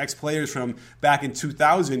some of my ex-players from back in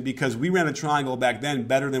 2000 because we ran a triangle back then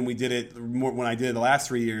better than we did it when I did it the last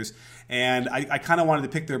 3 years. And I kind of wanted to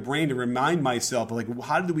pick their brain to remind myself,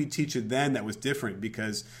 how did we teach it then that was different?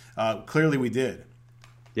 Because clearly we did.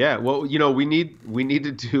 Yeah, well, we need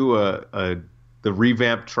to do the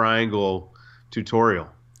revamped triangle tutorial.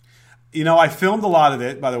 I filmed a lot of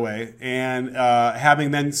it, by the way, and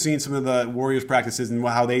having then seen some of the Warriors practices and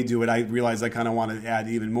how they do it, I realized I kind of want to add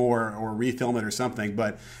even more or refilm it or something.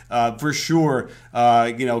 But for sure,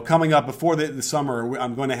 coming up before the summer,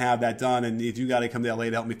 I'm going to have that done. And if you got to come to LA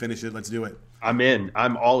to help me finish it, let's do it. I'm in.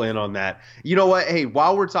 I'm all in on that. You know what? Hey,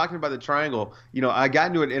 while we're talking about the triangle, I got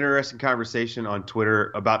into an interesting conversation on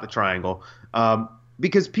Twitter about the triangle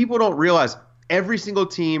because people don't realize every single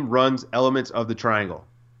team runs elements of the triangle.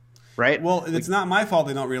 Right? Well, it's not my fault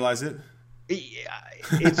they don't realize it.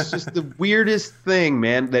 It's just the weirdest thing,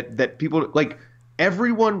 man, that people like.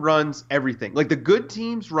 Everyone runs everything. Like the good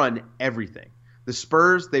teams run everything. The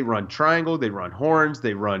Spurs, they run triangle, they run horns,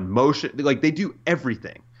 they run motion. Like they do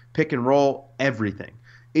everything. Pick and roll, everything.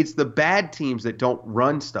 It's the bad teams that don't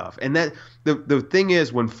run stuff. And that the thing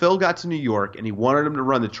is, when Phil got to New York and he wanted them to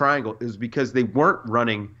run the triangle, it was because they weren't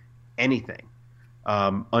running anything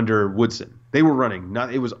under Woodson. They were running.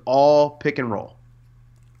 It was all pick and roll.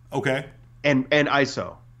 Okay. And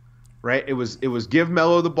ISO, right? It was give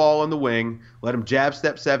Melo the ball on the wing, let him jab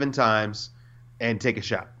step 7 times, and take a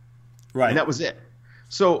shot. Right. And that was it.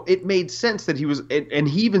 So it made sense that he was, and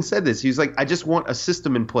he even said this. He was like, I just want a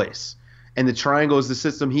system in place, and the triangle is the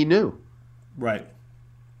system he knew. Right.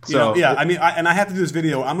 So I have to do this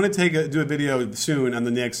video. I'm going to do a video soon on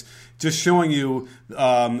the Knicks, just showing you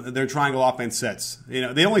their triangle offense sets.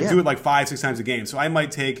 They only do it like 5-6 times a game, so I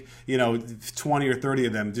might take 20 or 30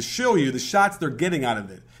 of them to show you the shots they're getting out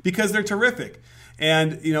of it because they're terrific,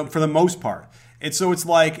 and for the most part. And so it's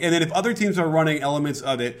like, and then if other teams are running elements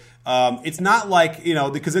of it, it's not like,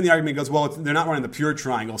 because then the argument goes, well, they're not running the pure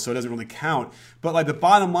triangle, so it doesn't really count. But like the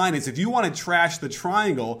bottom line is, if you want to trash the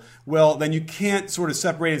triangle, well, then you can't sort of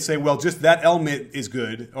separate and say, well, just that element is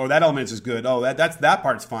good, or that element is good. Oh, that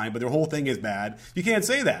part's fine, but their whole thing is bad. You can't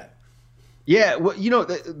say that. Yeah, well,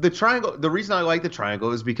 the triangle. The reason I like the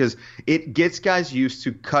triangle is because it gets guys used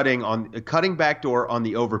to cutting backdoor on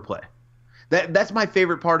the overplay. That's my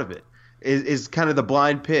favorite part of it. Is kind of the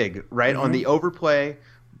blind pig, right? Mm-hmm. On the overplay,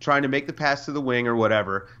 trying to make the pass to the wing or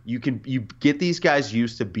whatever, you get these guys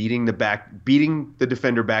used to beating the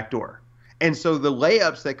defender backdoor. And so the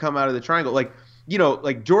layups that come out of the triangle, like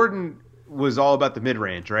Jordan was all about the mid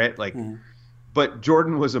range, right? Like, but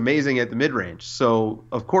Jordan was amazing at the mid range. So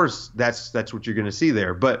of course that's what you're going to see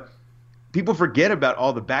there. But people forget about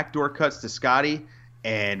all the backdoor cuts to Scottie,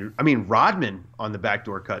 and Rodman on the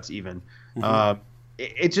backdoor cuts even. Mm-hmm.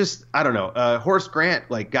 It just, I don't know. Horace Grant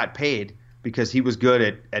got paid because he was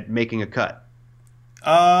good at making a cut.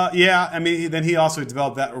 Then he also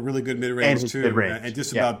developed that really good mid-range too, and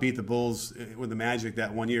just about beat the Bulls with the Magic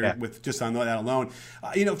that one year with just on that alone.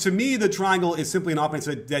 To me, the triangle is simply an offense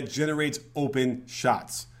that generates open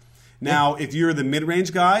shots. Now, if you're the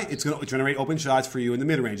mid-range guy, it's going to generate open shots for you in the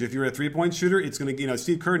mid-range. If you're a three-point shooter, it's going to,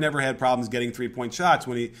 Steve Kerr never had problems getting three-point shots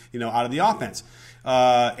when he, out of the offense.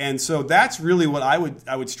 And so that's really what I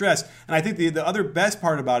would stress. And I think the other best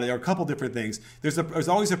part about it are a couple different things. There's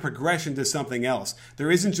always a progression to something else. There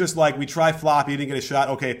isn't just like we try flop, you didn't get a shot,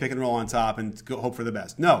 okay, pick and roll on top and hope for the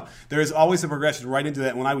best. No, there is always a progression right into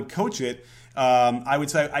that. When I would coach it, I would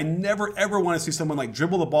say I never ever want to see someone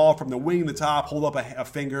dribble the ball from the wing to the top, hold up a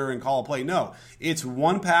finger and call a play. No, it's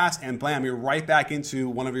one pass and blam, you're right back into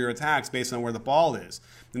one of your attacks based on where the ball is.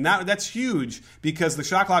 And that's huge because the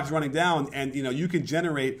shot clock is running down, and you can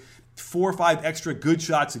generate 4 or 5 extra good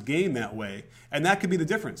shots a game that way, and that could be the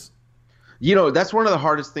difference. That's one of the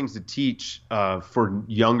hardest things to teach for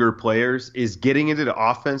younger players is getting into the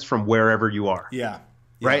offense from wherever you are. Yeah.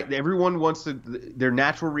 Right? Everyone wants to – their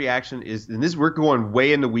natural reaction is – and we're going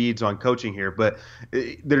way in the weeds on coaching here, but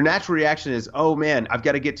their natural reaction is, oh, man, I've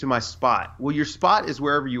got to get to my spot. Well, your spot is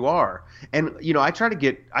wherever you are. And, I try to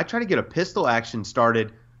get a pistol action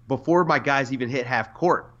started before my guys even hit half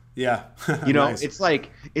court. Yeah. Nice. It's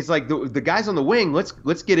like the guys on the wing,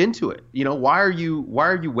 let's get into it. Why are you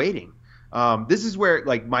waiting? This is where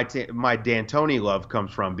my D'Antoni love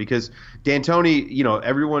comes from, because D'Antoni,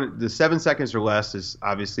 everyone, the 7 seconds or less is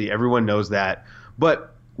obviously everyone knows that.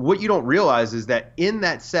 But what you don't realize is that in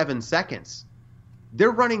that 7 seconds,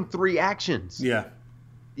 they're running 3 actions. Yeah.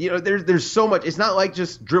 There's so much. It's not like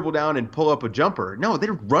just dribble down and pull up a jumper. No,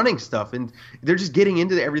 they're running stuff and they're just getting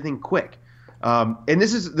into everything quick. And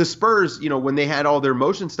this is the Spurs, when they had all their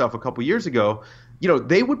motion stuff a couple years ago,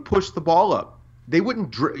 they would push the ball up. They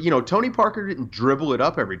wouldn't, Tony Parker didn't dribble it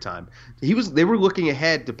up every time. They were looking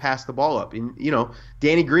ahead to pass the ball up. And,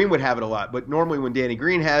 Danny Green would have it a lot. But normally when Danny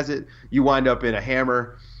Green has it, you wind up in a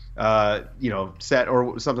hammer, set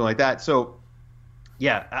or something like that. So,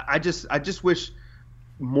 yeah, I just wish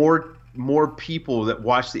more people that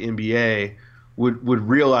watch the NBA would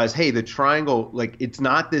realize, hey, the triangle, like, it's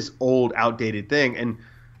not this old, outdated thing. And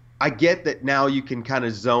I get that now you can kind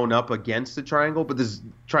of zone up against the triangle, but this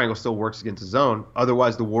triangle still works against the zone.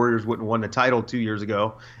 Otherwise, the Warriors wouldn't have won the title 2 years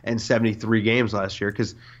ago and 73 games last year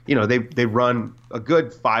because, they run a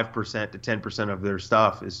good 5% to 10% of their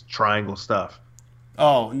stuff is triangle stuff.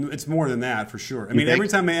 Oh, it's more than that for sure. I mean, every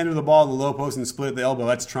time they enter the ball in the low post and split the elbow,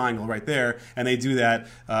 that's triangle right there, and they do that,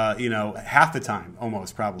 half the time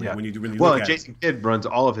almost probably when you really look at it. Well, Jason Kidd runs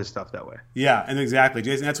all of his stuff that way. Yeah, and exactly,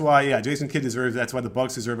 Jason. That's why, Jason Kidd deserves. That's why the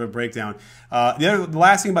Bucks deserve a breakdown. The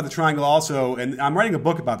last thing about the triangle also, and I'm writing a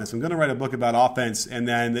book about this. I'm going to write a book about offense, and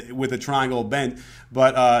then with a triangle bent.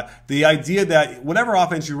 But the idea that whatever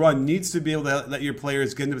offense you run needs to be able to let your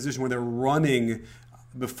players get in a position where they're running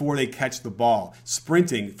before they catch the ball,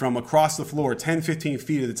 sprinting from across the floor 10, 15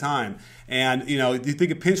 feet at a time. And, you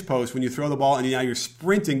think of pinch post when you throw the ball and now you're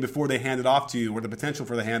sprinting before they hand it off to you, or the potential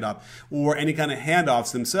for the handoff, or any kind of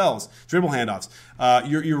handoffs themselves, dribble handoffs.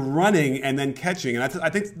 You're running and then catching. And I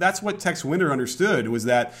think that's what Tex Winter understood, was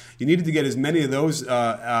that you needed to get as many of those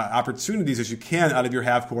opportunities as you can out of your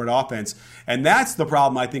half-court offense. And that's the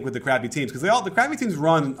problem, I think, with the crappy teams. Because the crappy teams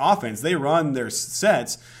run offense. They run their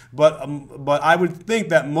sets. But I would think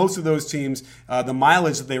that most of those teams, the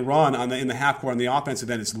mileage that they run in the half court on the offensive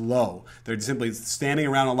end is low. They're simply standing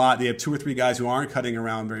around a lot. They have 2 or 3 guys who aren't cutting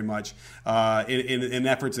around very much in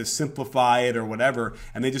efforts to simplify it or whatever,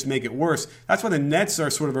 and they just make it worse. That's why the Nets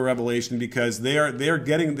are sort of a revelation, because they're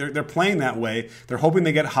playing that way. They're hoping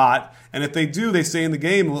they get hot, and if they do, they stay in the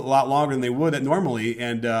game a lot longer than they would normally,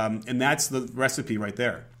 and that's the recipe right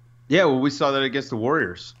there. Yeah, well, we saw that against the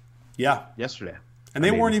Warriors. Yeah, yesterday. And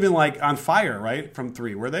they weren't even on fire, right, from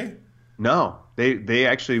 3, were they? No, they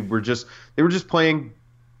actually were just playing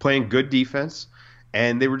good defense,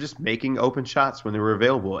 and they were just making open shots when they were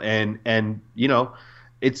available. And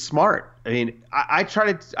it's smart. I mean, I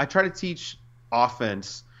try to teach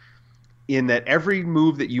offense in that every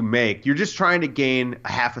move that you make, you're just trying to gain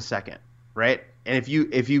a half a second, right? And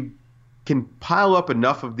if you can pile up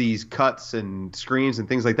enough of these cuts and screens and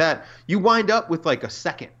things like that, you wind up with like a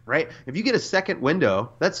second, right? If you get a second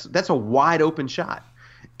window, that's a wide open shot.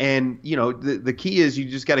 And, the key is you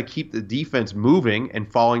just got to keep the defense moving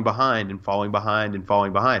and falling behind and falling behind and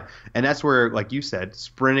falling behind. And that's where, like you said,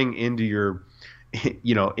 sprinting into your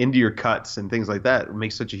cuts and things like that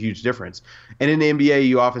makes such a huge difference. And in the NBA,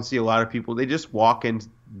 you often see a lot of people, they just walking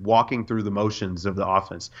through the motions of the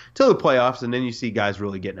offense till the playoffs, and then you see guys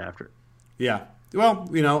really getting after it. Yeah. Well,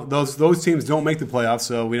 those teams don't make the playoffs,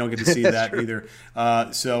 so we don't get to see that either.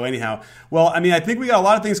 So anyhow, well, I mean, I think we got a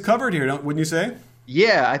lot of things covered here, wouldn't you say?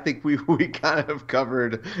 Yeah, I think we kind of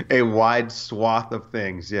covered a wide swath of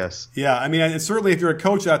things, yes. Yeah, I mean, and certainly if you're a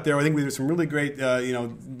coach out there, I think there's some really great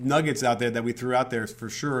nuggets out there that we threw out there for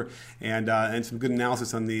sure, and some good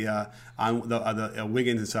analysis on the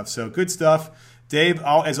Wiggins and stuff. So good stuff. Dave,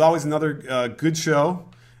 as always, another good show.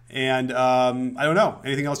 And I don't know.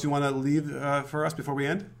 Anything else you want to leave for us before we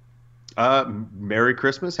end? Merry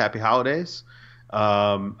Christmas. Happy holidays.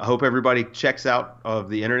 I hope everybody checks out of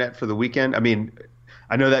the internet for the weekend. I mean,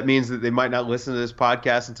 I know that means that they might not listen to this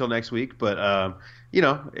podcast until next week, but,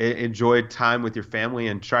 enjoy time with your family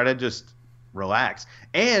and try to just relax.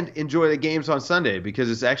 And enjoy the games on Sunday,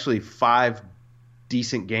 because it's actually 5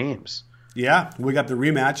 decent games. Yeah, we got the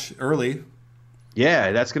rematch early.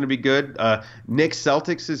 Yeah, that's going to be good. Knicks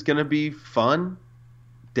Celtics is going to be fun,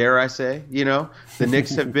 dare I say. The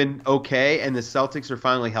Knicks have been okay, and the Celtics are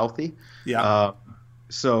finally healthy. Yeah.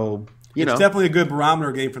 So it's definitely a good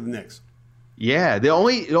barometer game for the Knicks. Yeah. The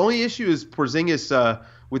only issue is Porzingis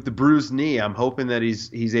with the bruised knee. I'm hoping that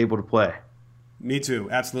he's able to play. Me too.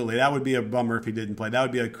 Absolutely. That would be a bummer if he didn't play. That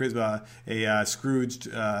would be a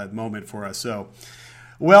Scrooged moment for us. So.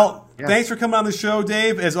 Well, Thanks for coming on the show,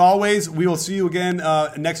 Dave. As always, we will see you again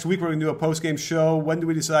next week. We're going to do a post-game show. When do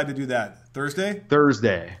we decide to do that? Thursday?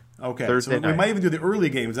 Thursday. Okay. Thursday night. We might even do the early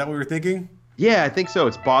game. Is that what we were thinking? Yeah, I think so.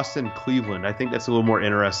 It's Boston-Cleveland. I think that's a little more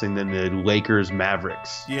interesting than the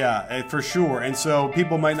Lakers-Mavericks. Yeah, for sure. And so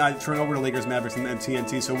people might not turn over to Lakers-Mavericks and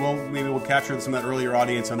TNT, so maybe we'll capture some of that earlier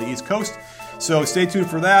audience on the East Coast. So stay tuned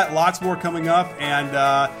for that. Lots more coming up.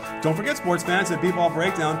 And don't forget, sports fans, at B-Ball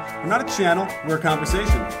Breakdown, we're not a channel, we're a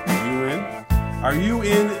conversation. Are you in? Are you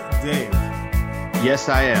in, Dave? Yes,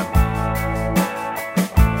 I am.